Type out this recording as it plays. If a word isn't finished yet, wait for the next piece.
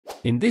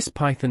In this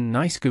Python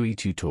NiceGUI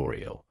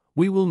tutorial,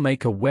 we will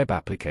make a web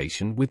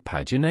application with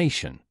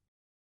pagination.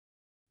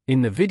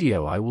 In the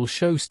video I will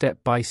show step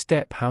by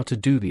step how to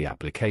do the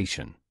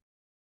application.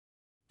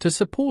 To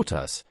support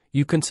us,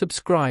 you can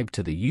subscribe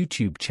to the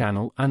YouTube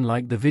channel and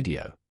like the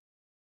video.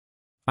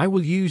 I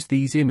will use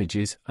these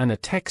images and a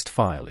text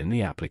file in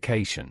the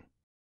application.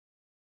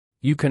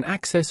 You can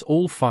access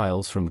all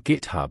files from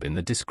GitHub in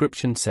the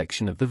description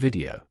section of the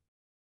video.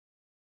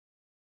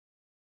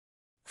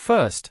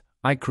 First,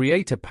 I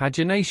create a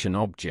pagination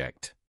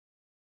object.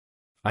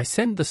 I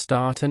send the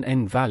start and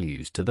end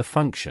values to the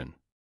function.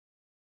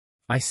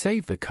 I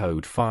save the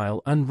code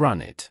file and run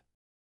it.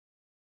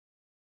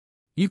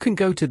 You can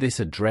go to this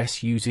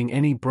address using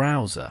any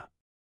browser.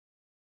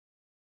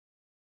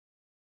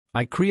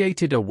 I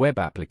created a web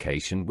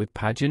application with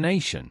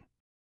pagination.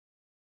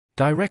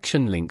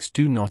 Direction links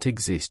do not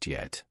exist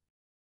yet.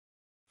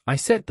 I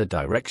set the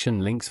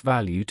direction links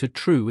value to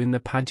true in the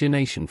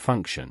pagination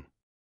function.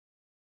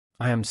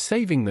 I am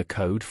saving the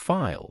code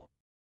file.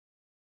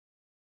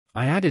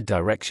 I added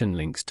direction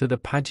links to the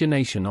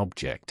pagination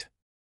object.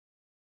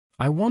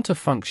 I want a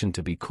function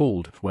to be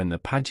called when the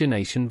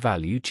pagination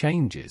value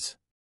changes.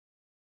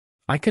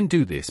 I can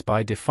do this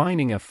by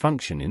defining a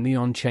function in the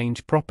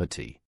onChange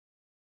property.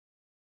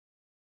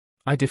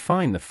 I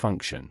define the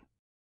function.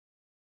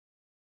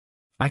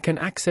 I can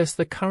access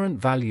the current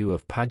value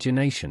of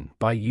pagination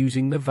by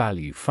using the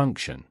value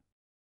function.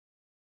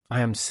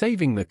 I am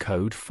saving the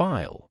code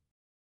file.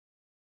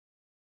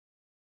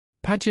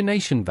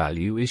 Pagination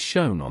value is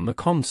shown on the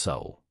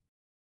console.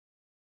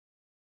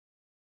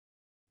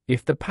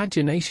 If the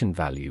pagination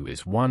value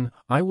is 1,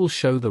 I will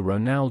show the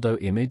Ronaldo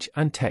image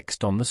and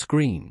text on the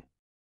screen.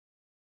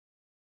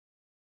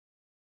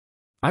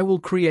 I will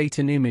create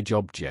an image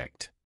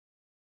object.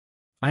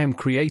 I am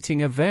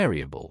creating a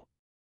variable.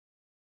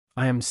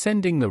 I am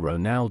sending the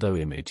Ronaldo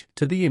image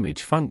to the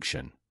image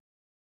function.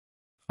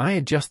 I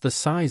adjust the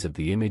size of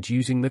the image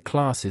using the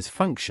class's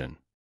function.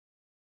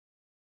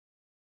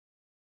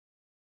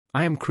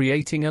 I am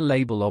creating a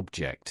label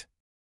object.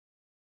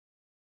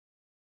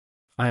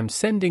 I am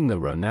sending the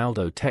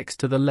Ronaldo text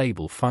to the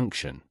label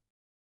function.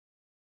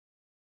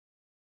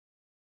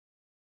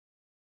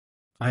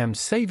 I am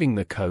saving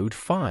the code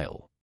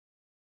file.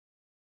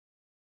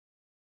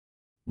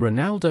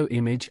 Ronaldo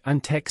image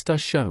and text are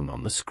shown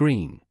on the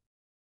screen.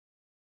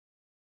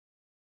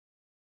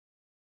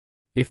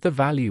 If the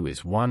value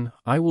is 1,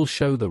 I will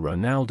show the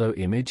Ronaldo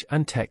image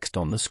and text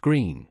on the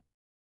screen.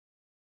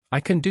 I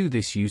can do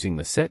this using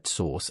the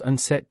setSource and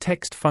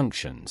setText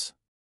functions.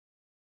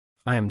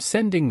 I am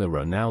sending the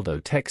Ronaldo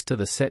text to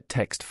the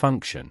setText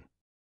function.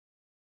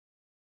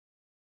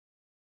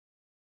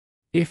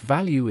 If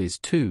value is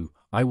 2,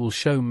 I will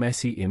show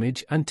messy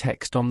image and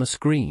text on the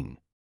screen.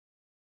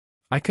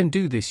 I can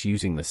do this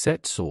using the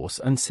setSource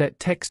and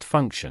setText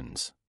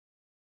functions.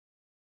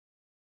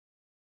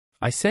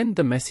 I send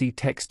the messy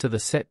text to the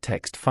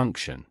setText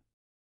function.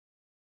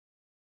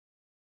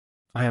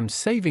 I am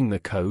saving the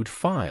code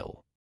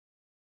file.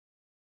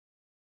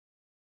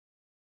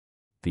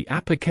 The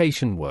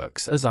application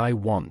works as I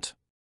want.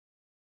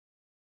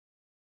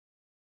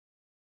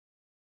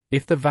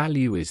 If the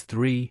value is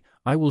 3,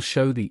 I will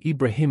show the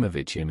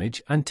Ibrahimovic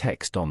image and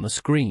text on the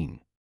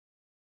screen.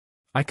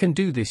 I can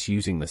do this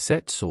using the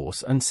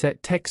setSource and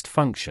setText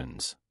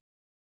functions.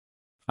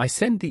 I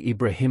send the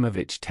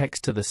Ibrahimovic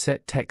text to the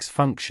setText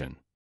function.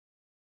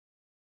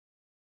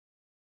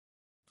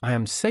 I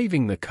am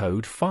saving the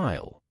code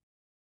file.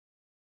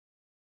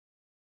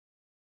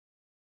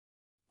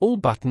 All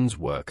buttons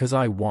work as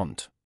I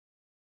want.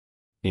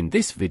 In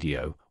this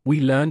video, we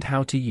learned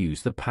how to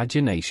use the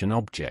pagination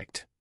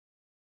object.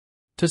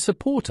 To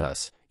support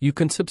us, you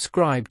can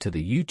subscribe to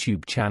the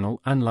YouTube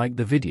channel and like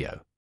the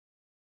video.